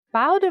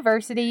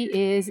Biodiversity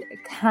is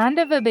kind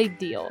of a big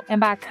deal,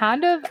 and by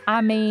kind of, I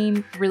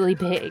mean really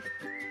big.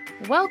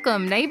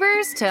 Welcome,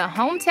 neighbors, to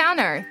Hometown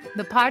Earth,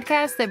 the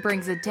podcast that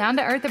brings a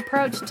down-to-earth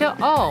approach to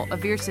all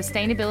of your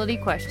sustainability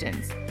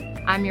questions.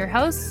 I'm your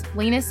host,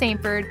 Lena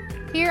Sanford,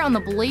 here on the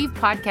Believe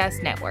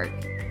Podcast Network,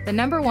 the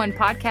 #1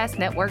 podcast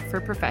network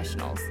for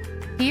professionals.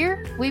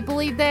 Here, we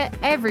believe that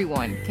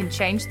everyone can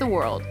change the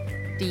world.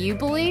 Do you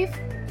believe?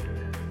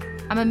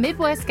 I'm a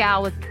Midwest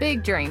gal with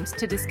big dreams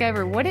to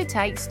discover what it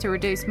takes to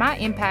reduce my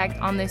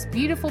impact on this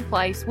beautiful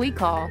place we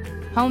call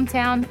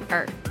Hometown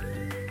Earth.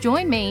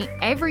 Join me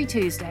every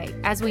Tuesday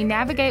as we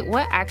navigate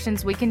what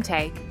actions we can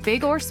take,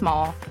 big or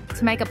small,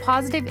 to make a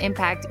positive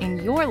impact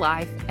in your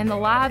life and the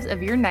lives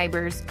of your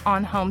neighbors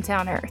on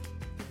Hometown Earth.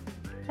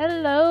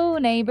 Hello,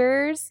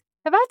 neighbors.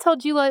 Have I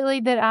told you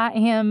lately that I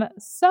am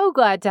so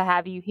glad to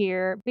have you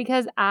here?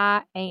 Because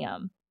I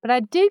am. But I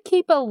do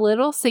keep a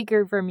little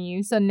secret from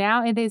you, so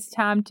now it is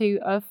time to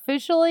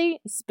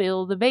officially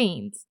spill the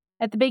beans.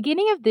 At the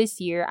beginning of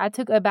this year, I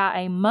took about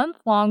a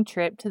month-long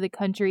trip to the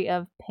country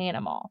of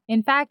Panama.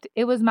 In fact,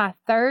 it was my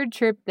 3rd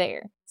trip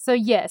there. So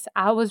yes,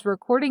 I was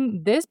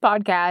recording this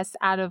podcast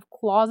out of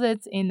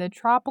closets in the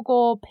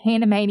tropical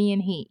Panamanian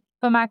heat.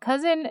 But my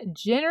cousin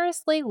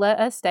generously let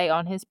us stay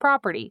on his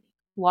property,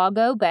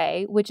 Lago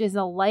Bay, which is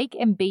a lake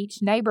and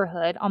beach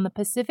neighborhood on the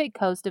Pacific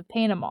coast of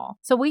Panama.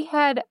 So we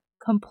had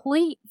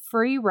complete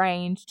free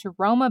range to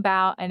roam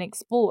about and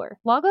explore.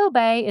 Lago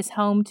Bay is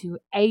home to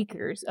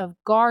acres of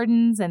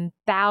gardens and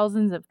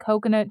thousands of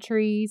coconut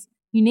trees,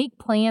 unique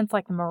plants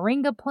like the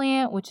moringa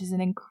plant, which is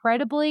an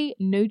incredibly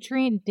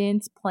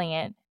nutrient-dense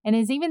plant and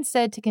is even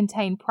said to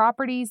contain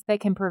properties that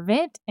can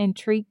prevent and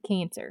treat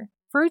cancer.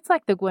 Fruits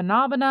like the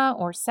guanabana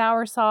or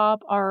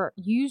soursop are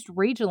used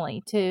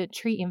regionally to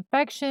treat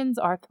infections,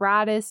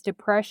 arthritis,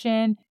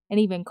 depression, and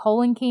even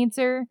colon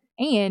cancer,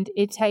 and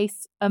it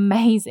tastes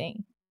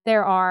amazing.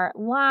 There are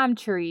lime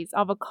trees,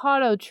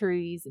 avocado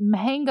trees,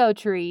 mango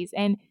trees,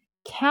 and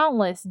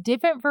countless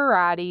different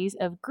varieties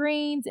of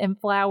greens and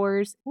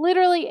flowers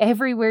literally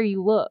everywhere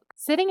you look.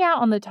 Sitting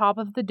out on the top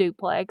of the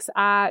duplex,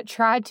 I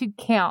tried to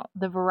count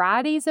the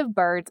varieties of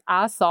birds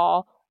I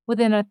saw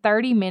within a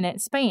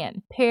 30-minute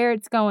span.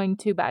 Parrots going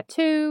 2 by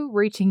 2,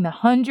 reaching the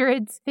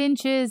hundreds,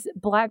 finches,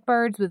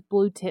 blackbirds with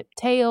blue-tipped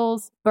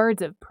tails,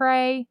 birds of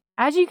prey.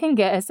 As you can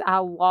guess, I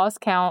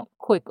lost count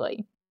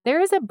quickly. There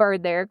is a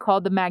bird there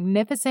called the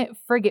magnificent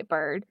frigate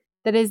bird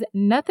that is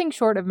nothing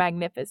short of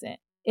magnificent.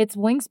 Its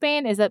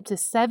wingspan is up to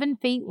 7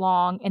 feet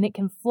long, and it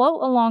can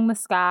float along the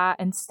sky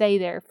and stay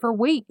there for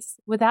weeks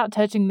without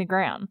touching the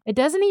ground. It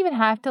doesn't even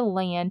have to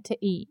land to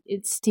eat.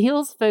 It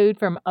steals food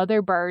from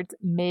other birds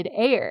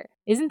mid-air.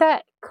 Isn't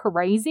that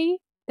crazy?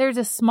 There's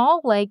a small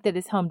lake that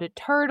is home to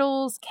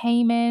turtles,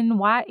 caiman,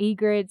 white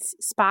egrets,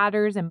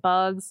 spiders, and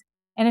bugs.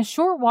 And a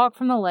short walk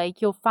from the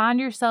lake, you'll find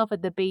yourself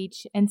at the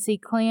beach and see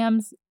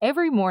clams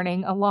every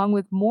morning, along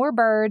with more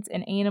birds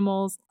and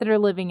animals that are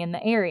living in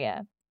the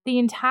area. The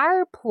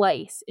entire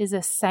place is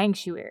a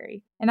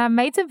sanctuary, and I've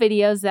made some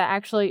videos that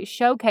actually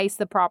showcase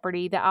the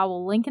property that I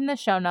will link in the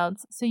show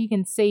notes so you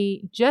can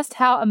see just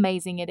how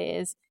amazing it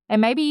is and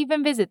maybe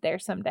even visit there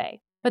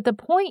someday. But the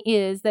point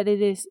is that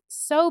it is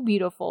so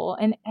beautiful,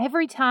 and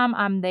every time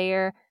I'm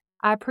there,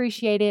 I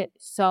appreciate it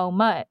so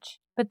much.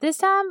 But this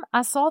time,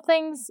 I saw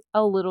things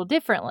a little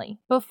differently.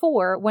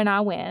 Before, when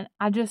I went,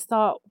 I just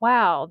thought,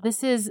 wow,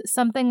 this is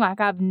something like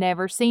I've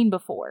never seen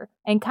before,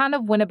 and kind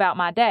of went about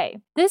my day.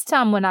 This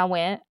time when I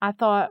went, I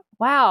thought,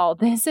 wow,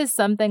 this is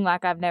something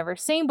like I've never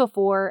seen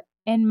before,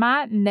 and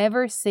might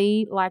never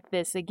see like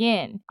this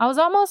again. I was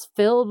almost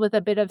filled with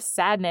a bit of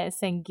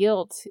sadness and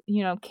guilt,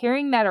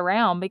 carrying that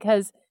around,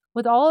 because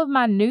with all of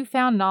my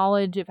newfound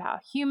knowledge of how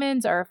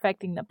humans are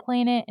affecting the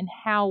planet and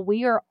how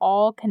we are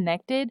all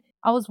connected,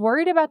 I was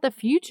worried about the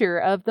future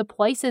of the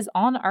places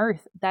on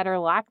Earth that are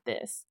like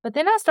this. But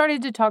then I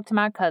started to talk to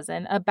my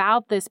cousin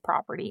about this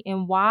property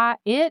and why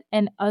it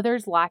and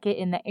others like it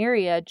in the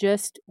area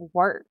just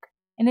work.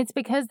 And it's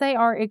because they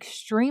are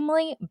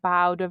extremely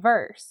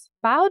biodiverse.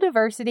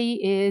 Biodiversity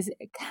is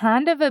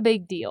kind of a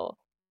big deal.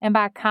 And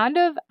by kind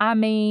of, I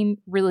mean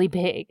really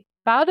big.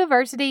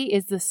 Biodiversity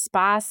is the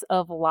spice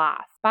of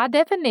life. By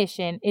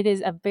definition, it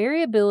is a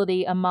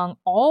variability among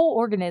all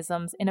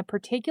organisms in a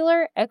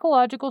particular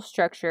ecological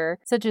structure,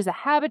 such as a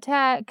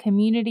habitat,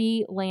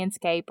 community,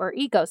 landscape, or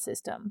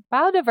ecosystem.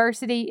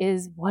 Biodiversity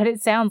is what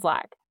it sounds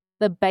like,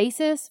 the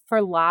basis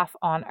for life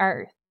on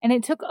Earth. And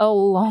it took a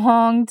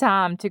long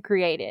time to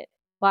create it.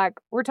 Like,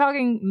 we're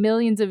talking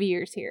millions of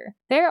years here.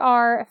 There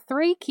are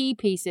 3 key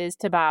pieces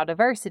to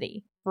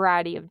biodiversity: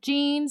 variety of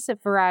genes,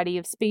 variety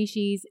of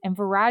species, and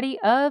variety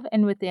of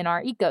and within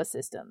our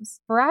ecosystems.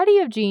 Variety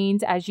of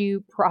genes, as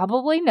you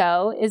probably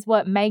know, is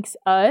what makes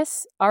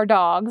us, our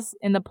dogs,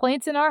 and the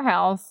plants in our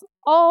house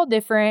all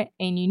different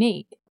and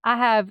unique. I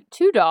have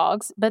 2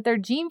 dogs, but their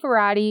gene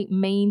variety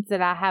means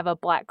that I have a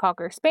black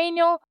cocker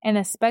spaniel and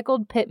a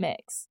speckled pit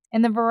mix.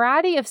 And the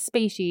variety of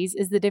species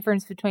is the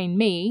difference between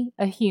me,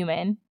 a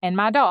human, and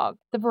my dog.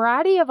 The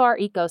variety of our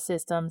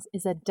ecosystems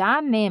is a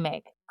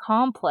dynamic,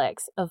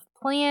 complex of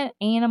plant,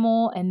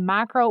 animal, and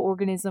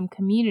microorganism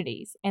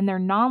communities and their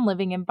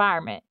non-living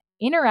environment,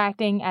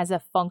 interacting as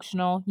a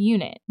functional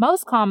unit.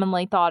 Most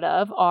commonly thought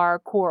of are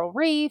coral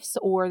reefs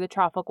or the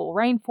tropical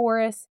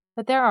rainforests,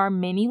 but there are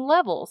many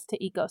levels to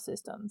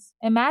ecosystems.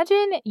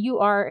 Imagine you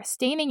are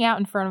standing out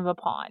in front of a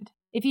pond.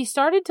 If you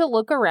started to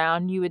look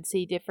around, you would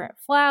see different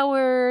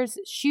flowers,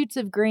 shoots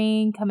of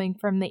green coming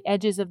from the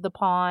edges of the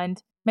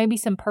pond, maybe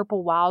some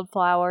purple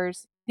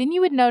wildflowers. Then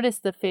you would notice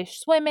the fish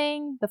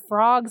swimming, the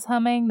frogs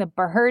humming, the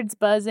birds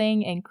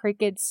buzzing, and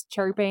crickets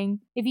chirping.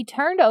 If you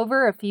turned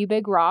over a few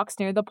big rocks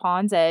near the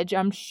pond's edge,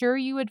 I'm sure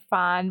you would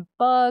find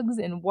bugs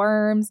and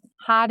worms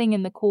hiding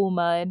in the cool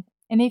mud.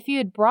 And if you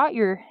had brought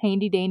your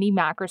handy-dandy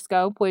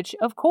microscope, which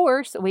of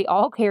course we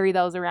all carry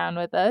those around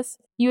with us,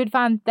 you would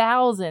find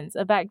thousands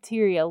of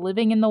bacteria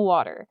living in the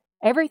water.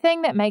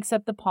 Everything that makes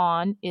up the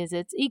pond is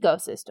its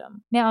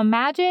ecosystem. Now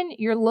imagine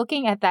you're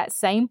looking at that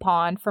same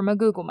pond from a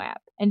Google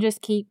map and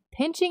just keep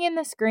pinching in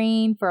the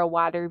screen for a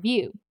wider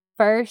view.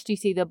 First, you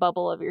see the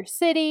bubble of your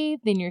city,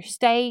 then your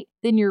state,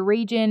 then your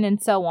region,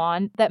 and so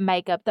on that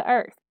make up the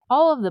earth.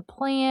 All of the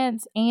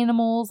plants,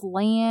 animals,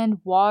 land,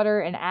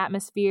 water, and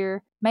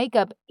atmosphere make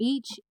up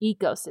each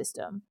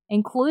ecosystem,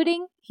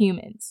 including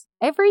humans.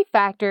 Every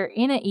factor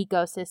in an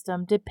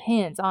ecosystem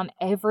depends on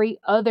every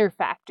other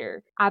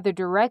factor, either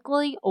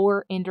directly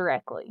or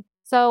indirectly.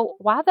 So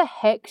why the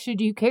heck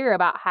should you care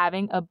about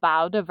having a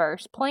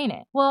biodiverse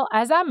planet? Well,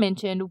 as I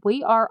mentioned,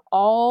 we are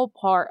all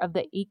part of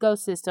the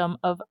ecosystem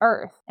of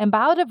Earth, and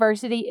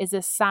biodiversity is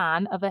a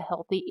sign of a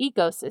healthy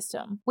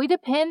ecosystem. We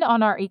depend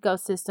on our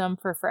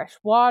ecosystem for fresh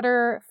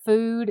water,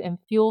 food, and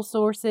fuel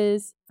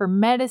sources, for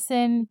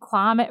medicine,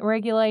 climate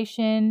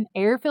regulation,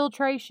 air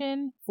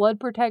filtration, flood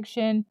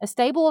protection, a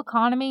stable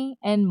economy,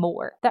 and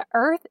more. The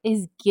Earth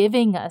is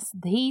giving us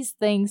these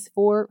things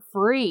for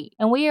free,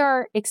 and we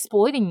are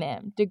exploiting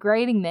them,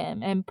 degrading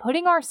them, and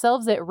putting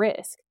ourselves at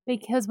risk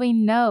because we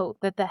know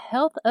that the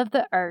health of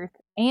the Earth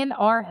and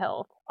our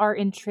health are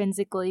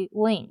intrinsically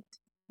linked.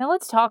 Now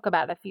let's talk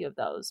about a few of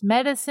those: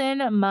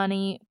 medicine,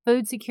 money,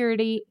 food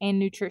security, and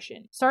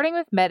nutrition. Starting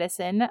with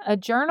medicine, a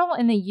journal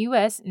in the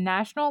U.S.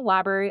 National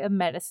Library of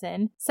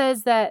Medicine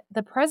says that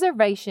the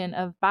preservation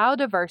of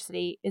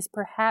biodiversity is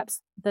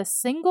perhaps the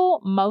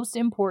single most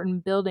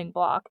important building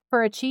block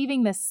for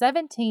achieving the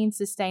 17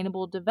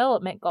 Sustainable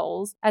Development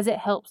Goals, as it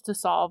helps to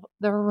solve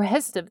the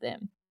rest of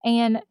them.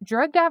 And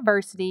drug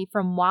diversity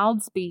from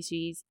wild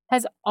species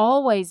has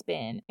always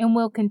been and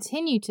will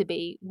continue to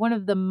be one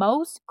of the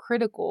most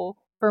critical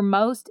for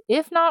most,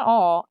 if not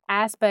all,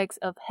 aspects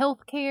of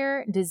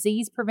healthcare,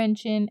 disease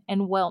prevention,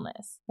 and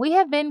wellness. We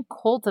have been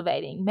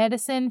cultivating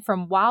medicine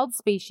from wild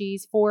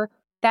species for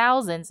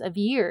thousands of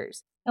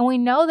years, and we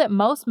know that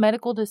most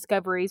medical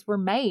discoveries were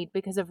made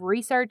because of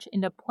research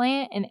into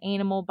plant and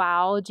animal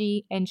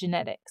biology and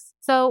genetics.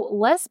 So,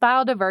 less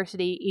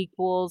biodiversity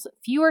equals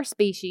fewer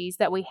species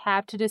that we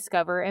have to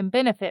discover and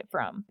benefit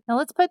from. Now,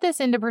 let's put this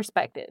into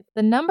perspective.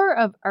 The number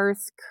of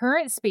Earth's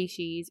current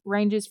species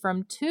ranges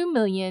from 2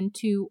 million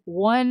to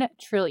 1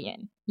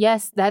 trillion.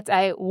 Yes, that's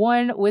a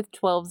 1 with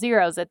 12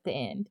 zeros at the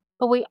end.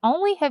 But we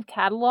only have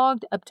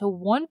cataloged up to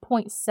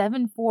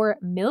 1.74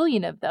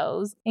 million of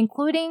those,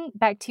 including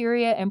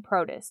bacteria and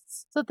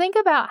protists. So think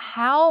about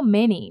how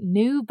many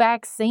new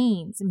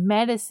vaccines,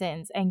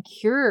 medicines, and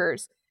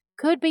cures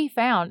could be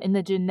found in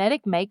the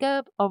genetic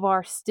makeup of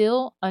our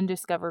still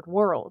undiscovered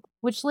world.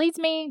 Which leads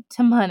me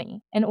to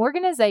money. An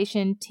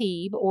organization,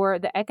 TEEB, or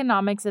the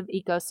Economics of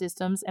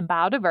Ecosystems and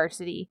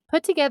Biodiversity,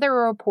 put together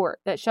a report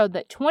that showed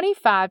that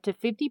 25 to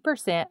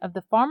 50% of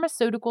the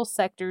pharmaceutical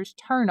sector's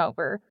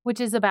turnover, which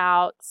is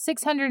about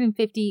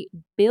 $650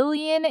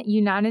 billion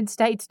United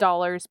States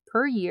dollars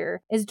per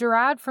year, is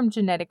derived from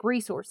genetic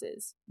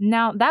resources.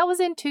 Now, that was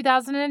in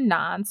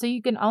 2009, so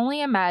you can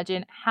only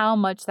imagine how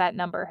much that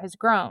number has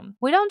grown.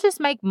 We don't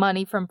just make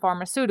money from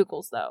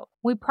pharmaceuticals, though.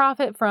 We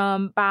profit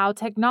from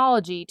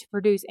biotechnology to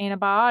produce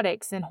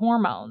antibiotics and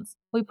hormones.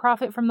 We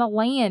profit from the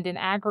land in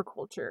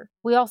agriculture.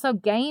 We also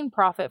gain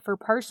profit for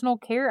personal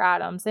care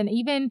items and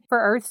even for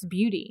Earth's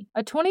beauty.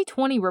 A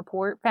 2020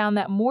 report found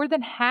that more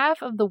than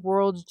half of the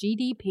world's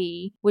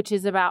GDP, which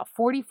is about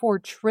 44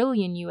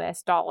 trillion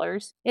US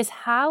dollars, is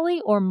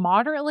highly or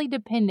moderately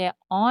dependent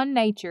on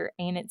nature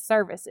and its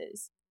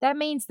services. That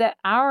means that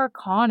our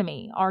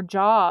economy, our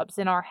jobs,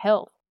 and our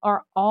health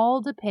are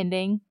all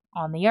depending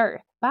on the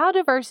Earth.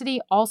 Biodiversity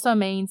also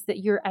means that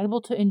you're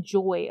able to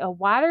enjoy a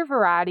wider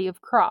variety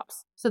of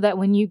crops, so that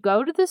when you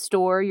go to the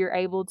store, you're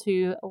able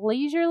to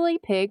leisurely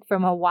pick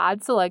from a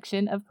wide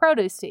selection of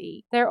produce to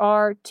eat. There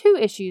are two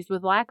issues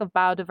with lack of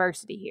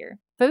biodiversity here: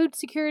 food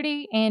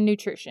security and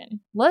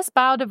nutrition. Less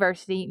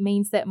biodiversity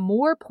means that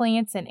more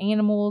plants and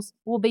animals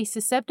will be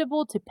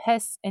susceptible to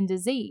pests and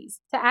disease.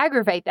 To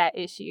aggravate that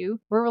issue,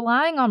 we're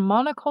relying on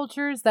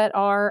monocultures that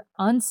are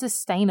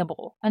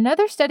unsustainable.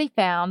 Another study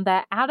found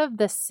that out of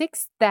the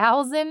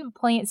 6,000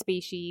 plant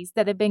species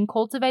that have been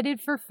cultivated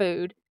for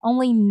food,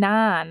 only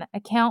 9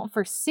 account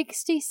for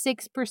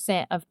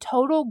 66% of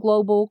total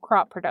global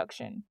crop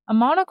production. A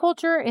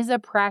monoculture is a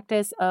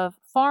practice of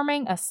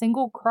farming a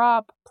single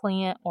crop,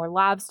 plant, or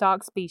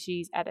livestock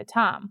species at a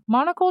time.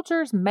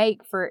 Monocultures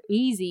make for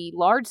easy,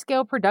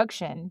 large-scale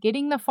production,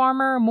 getting the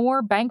farmer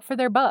more bang for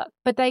their buck,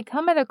 but they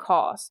come at a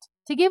cost.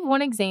 To give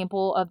one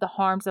example of the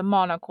harms of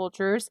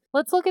monocultures,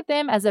 let's look at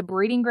them as a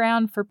breeding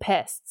ground for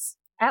pests.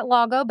 At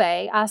Lago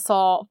Bay, I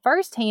saw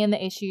firsthand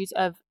the issues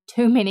of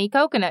too many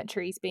coconut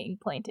trees being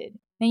planted.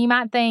 Now you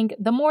might think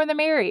the more the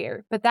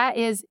merrier, but that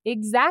is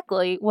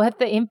exactly what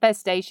the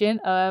infestation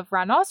of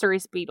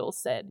rhinoceros beetles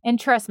said. And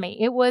trust me,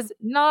 it was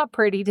not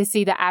pretty to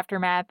see the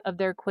aftermath of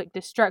their quick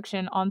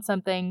destruction on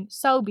something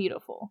so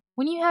beautiful.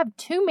 When you have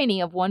too many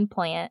of one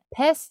plant,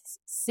 pests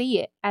see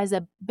it as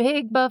a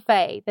big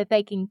buffet that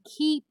they can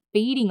keep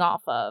feeding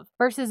off of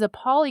versus a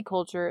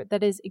polyculture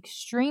that is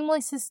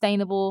extremely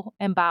sustainable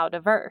and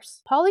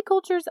biodiverse.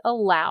 Polycultures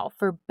allow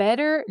for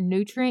better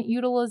nutrient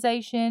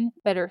utilization,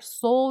 better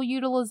soil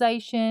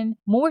utilization,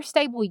 more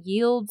stable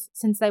yields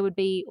since they would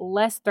be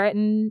less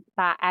threatened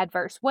by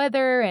adverse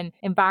weather and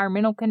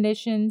environmental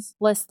conditions,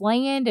 less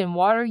land and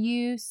water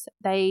use.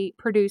 They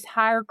produce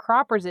higher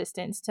crop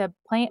resistance to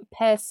plant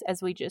pests,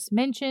 as we just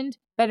mentioned,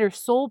 better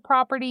soil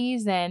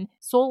properties and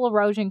soil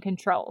erosion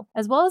control,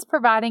 as well as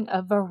providing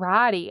a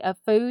variety of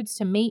foods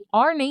to meet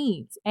our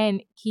needs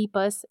and keep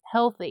us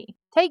healthy.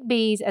 Take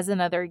bees as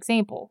another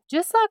example.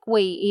 Just like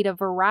we eat a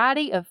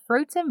variety of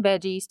fruits and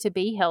veggies to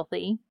be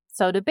healthy,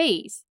 so do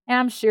bees. And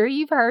I'm sure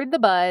you've heard the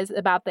buzz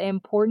about the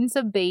importance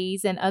of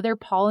bees and other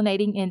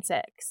pollinating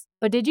insects.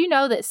 But did you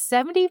know that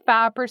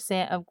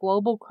 75% of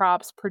global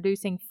crops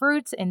producing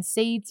fruits and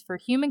seeds for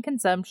human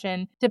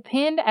consumption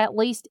depend, at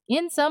least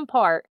in some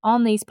part,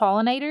 on these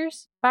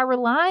pollinators? By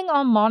relying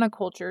on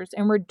monocultures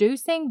and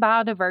reducing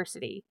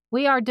biodiversity,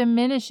 we are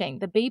diminishing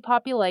the bee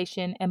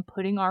population and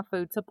putting our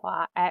food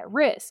supply at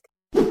risk.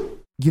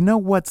 You know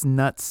what's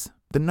nuts?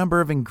 The number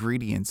of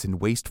ingredients in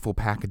wasteful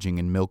packaging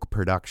in milk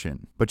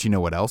production. But you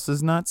know what else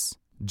is nuts?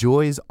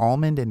 Joy's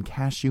almond and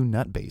cashew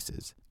nut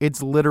bases.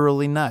 It's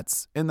literally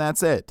nuts, and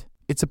that's it.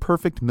 It's a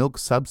perfect milk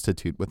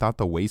substitute without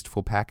the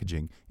wasteful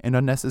packaging and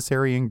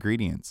unnecessary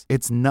ingredients.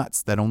 It's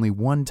nuts that only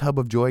one tub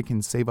of Joy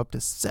can save up to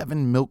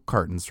 7 milk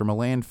cartons from a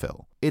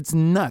landfill. It's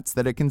nuts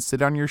that it can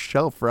sit on your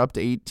shelf for up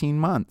to 18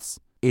 months.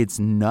 It's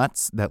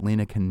nuts that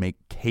Lena can make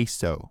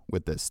queso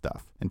with this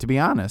stuff. And to be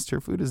honest, her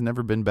food has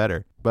never been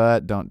better.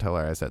 But don't tell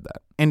her I said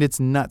that. And it's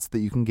nuts that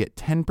you can get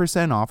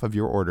 10% off of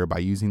your order by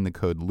using the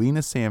code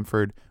Lena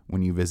Sanford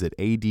when you visit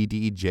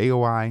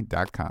addjoi.com.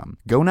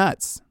 Go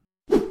nuts!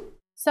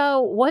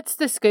 So, what's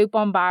the scoop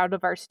on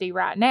biodiversity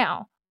right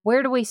now?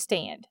 Where do we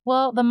stand?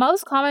 Well, the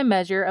most common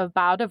measure of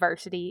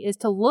biodiversity is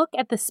to look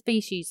at the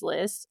species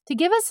list to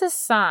give us a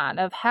sign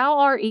of how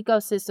our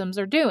ecosystems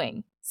are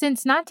doing.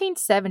 Since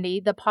 1970,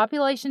 the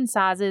population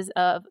sizes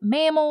of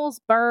mammals,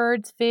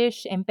 birds,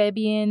 fish,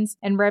 amphibians,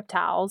 and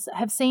reptiles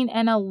have seen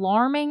an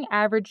alarming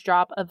average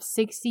drop of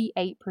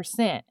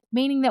 68%,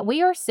 meaning that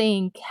we are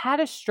seeing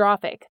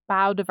catastrophic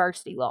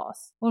biodiversity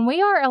loss. When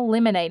we are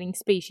eliminating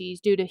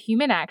species due to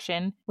human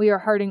action, we are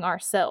hurting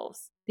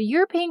ourselves. The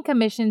European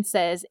Commission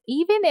says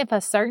even if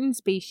a certain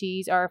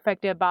species are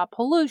affected by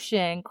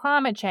pollution,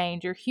 climate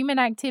change, or human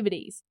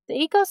activities, the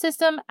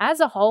ecosystem as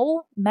a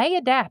whole may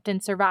adapt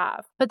and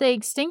survive. But the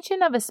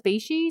extinction of a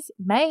species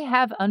may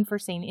have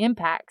unforeseen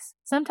impacts,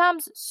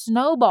 sometimes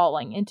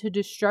snowballing into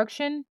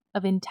destruction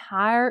of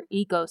entire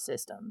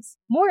ecosystems.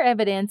 More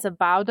evidence of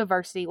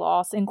biodiversity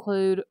loss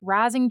include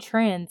rising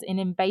trends in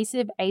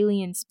invasive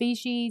alien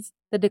species,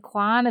 the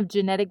decline of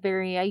genetic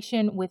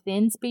variation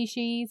within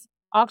species,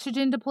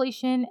 oxygen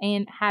depletion,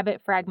 and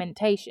habit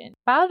fragmentation.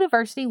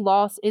 Biodiversity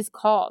loss is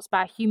caused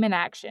by human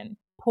action,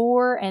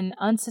 poor and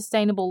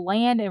unsustainable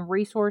land and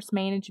resource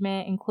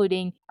management,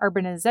 including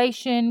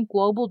urbanization,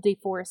 global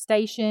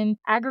deforestation,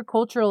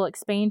 agricultural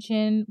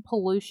expansion,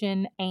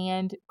 pollution,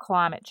 and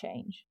climate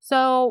change.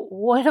 So,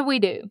 what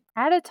do?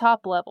 At a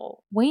top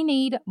level, we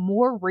need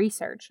more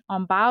research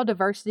on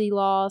biodiversity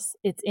loss,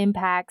 its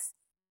impacts,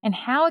 and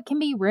how it can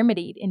be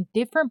remedied in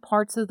different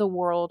parts of the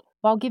world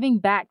while giving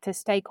back to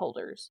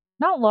stakeholders,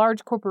 not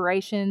large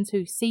corporations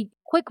who seek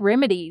quick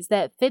remedies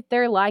that fit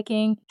their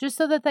liking just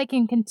so that they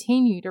can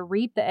continue to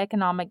reap the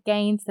economic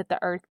gains that the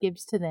earth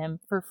gives to them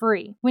for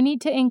free. We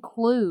need to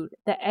include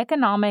the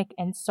economic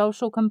and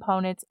social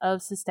components of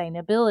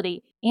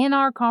sustainability in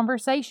our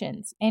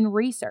conversations and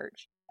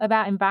research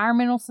about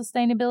environmental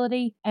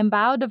sustainability and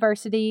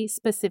biodiversity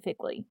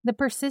specifically. The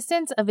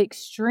persistence of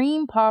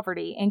extreme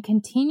poverty and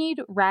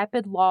continued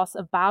rapid loss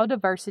of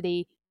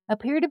biodiversity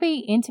appear to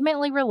be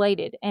intimately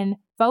related and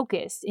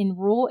focused in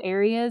rural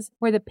areas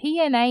where the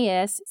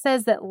PNAS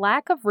says that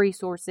lack of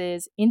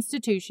resources,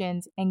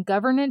 institutions, and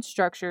governance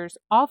structures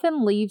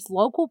often leaves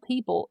local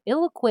people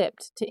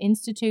ill-equipped to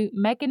institute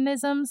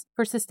mechanisms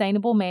for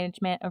sustainable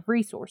management of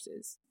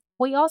resources.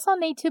 We also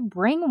need to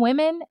bring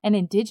women and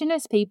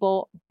Indigenous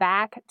people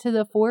back to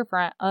the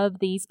forefront of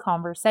these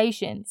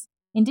conversations.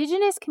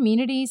 Indigenous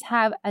communities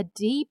have a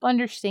deep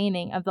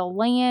understanding of the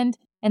land,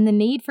 and the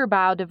need for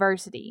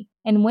biodiversity.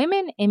 And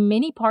women in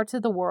many parts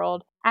of the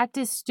world act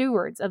as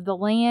stewards of the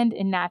land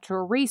and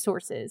natural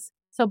resources.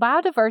 So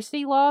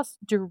biodiversity loss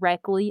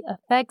directly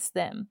affects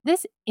them.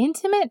 This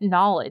intimate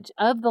knowledge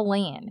of the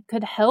land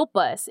could help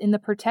us in the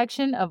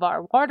protection of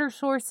our water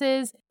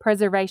sources,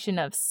 preservation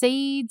of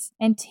seeds,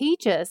 and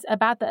teach us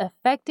about the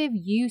effective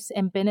use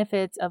and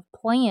benefits of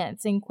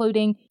plants,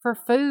 including for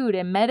food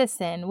and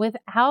medicine,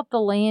 without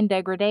the land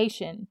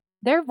degradation.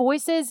 Their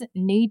voices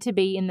need to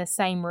be in the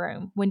same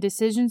room when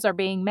decisions are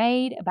being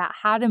made about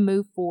how to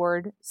move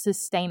forward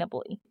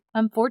sustainably.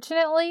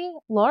 Unfortunately,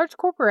 large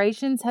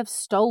corporations have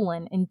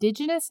stolen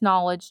indigenous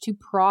knowledge to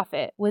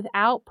profit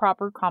without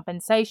proper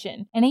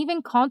compensation, and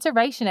even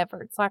conservation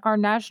efforts like our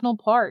national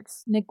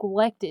parks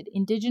neglected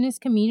indigenous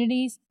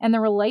communities and the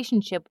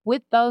relationship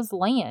with those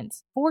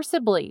lands,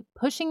 forcibly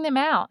pushing them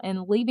out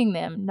and leaving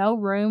them no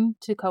room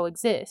to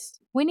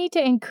coexist. We need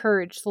to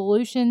encourage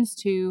solutions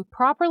to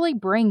properly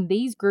bring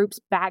these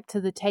groups back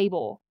to the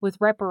table with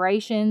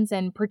reparations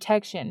and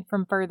protection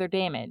from further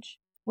damage.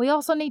 We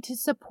also need to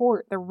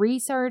support the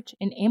research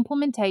and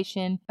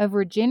implementation of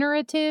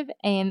regenerative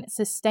and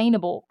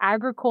sustainable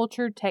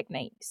agriculture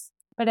techniques.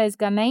 But as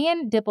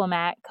Ghanaian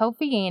diplomat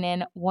Kofi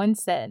Annan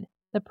once said,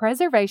 the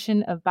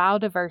preservation of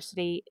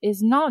biodiversity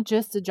is not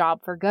just a job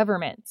for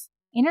governments.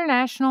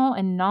 International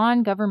and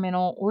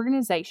non-governmental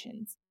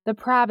organizations, the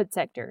private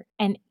sector,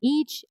 and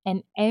each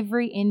and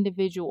every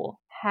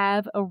individual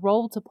have a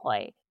role to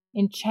play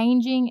in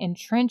changing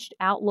entrenched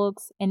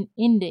outlooks and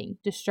ending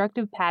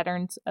destructive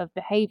patterns of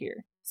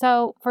behavior.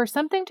 So, for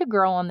something to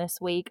grow on this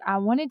week, I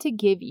wanted to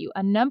give you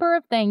a number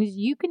of things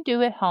you can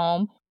do at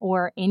home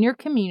or in your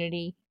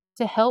community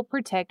to help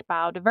protect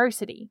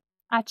biodiversity.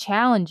 I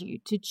challenge you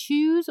to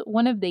choose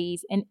one of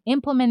these and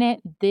implement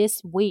it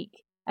this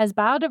week, as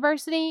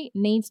biodiversity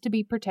needs to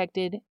be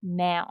protected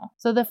now.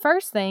 So the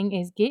first thing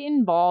is get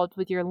involved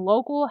with your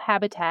local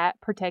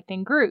habitat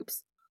protecting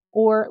groups,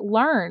 or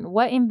learn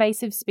what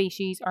invasive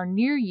species are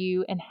near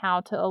you and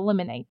how to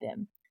eliminate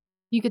them.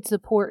 You could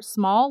support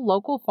small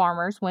local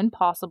farmers when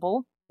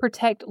possible,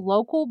 protect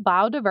local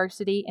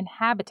biodiversity and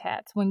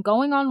habitats when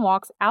going on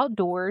walks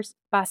outdoors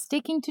by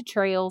sticking to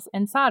trails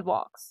and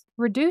sidewalks.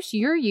 Reduce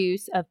your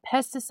use of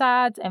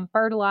pesticides and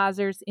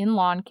fertilizers in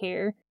lawn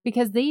care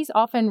because these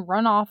often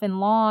run off in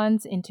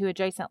lawns into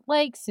adjacent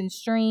lakes and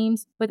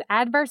streams with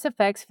adverse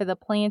effects for the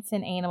plants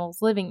and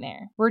animals living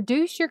there.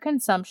 Reduce your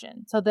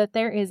consumption so that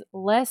there is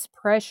less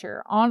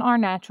pressure on our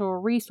natural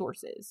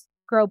resources.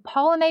 Grow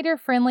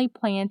pollinator-friendly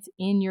plants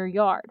in your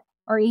yard,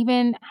 or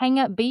even hang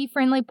up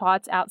bee-friendly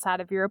pots outside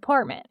of your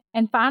apartment.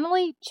 And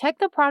finally, check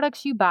the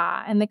products you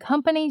buy and the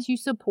companies you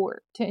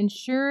support to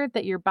ensure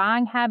that your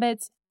buying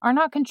habits are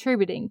not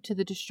contributing to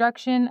the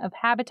destruction of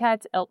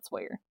habitats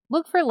elsewhere.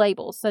 Look for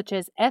labels such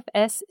as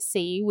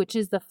FSC, which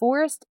is the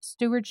Forest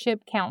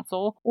Stewardship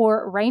Council,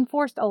 or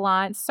Rainforest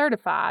Alliance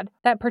certified,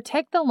 that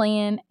protect the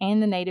land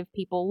and the native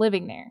people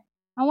living there.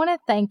 I want to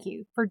thank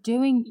you for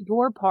doing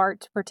your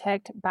part to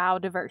protect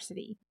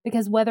biodiversity,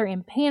 because whether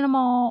in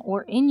Panama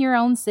or in your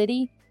own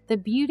city, the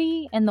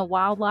beauty and the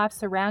wildlife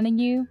surrounding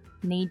you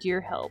need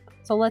your help.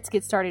 So let's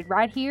get started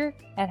right here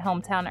at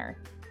Hometown Earth.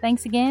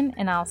 Thanks again,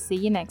 and I'll see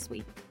you next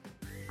week.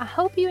 I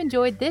hope you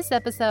enjoyed this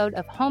episode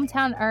of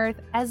Hometown Earth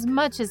as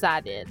much as I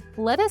did.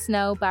 Let us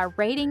know by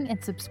rating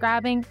and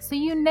subscribing so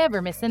you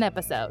never miss an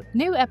episode.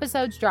 New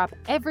episodes drop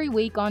every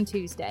week on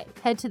Tuesday.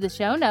 Head to the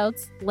show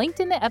notes, linked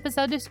in the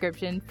episode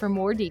description for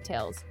more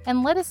details,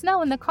 and let us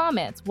know in the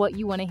comments what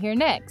you want to hear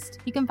next.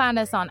 You can find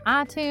us on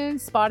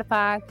iTunes,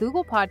 Spotify,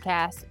 Google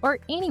Podcasts, or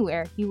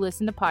anywhere you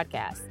listen to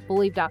podcasts.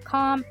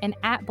 Believe.com and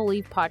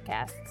 @Believe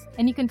Podcasts.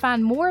 And you can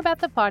find more about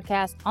the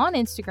podcast on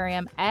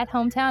Instagram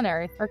 @Hometown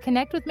Earth or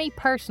connect with me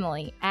personally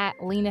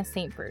 @Lena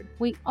Saintford.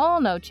 We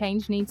all know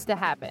change needs to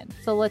happen,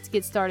 so let's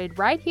get started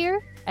right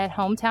here at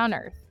Hometown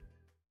Earth.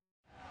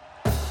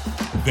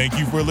 Thank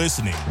you for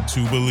listening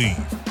to Believe.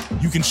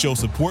 You can show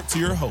support to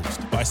your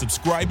host by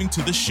subscribing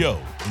to the show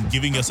and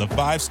giving us a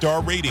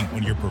 5-star rating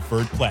on your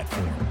preferred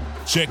platform.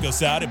 Check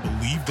us out at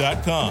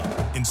Believe.com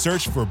and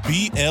search for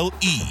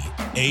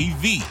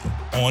BLEAV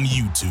on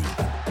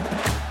YouTube.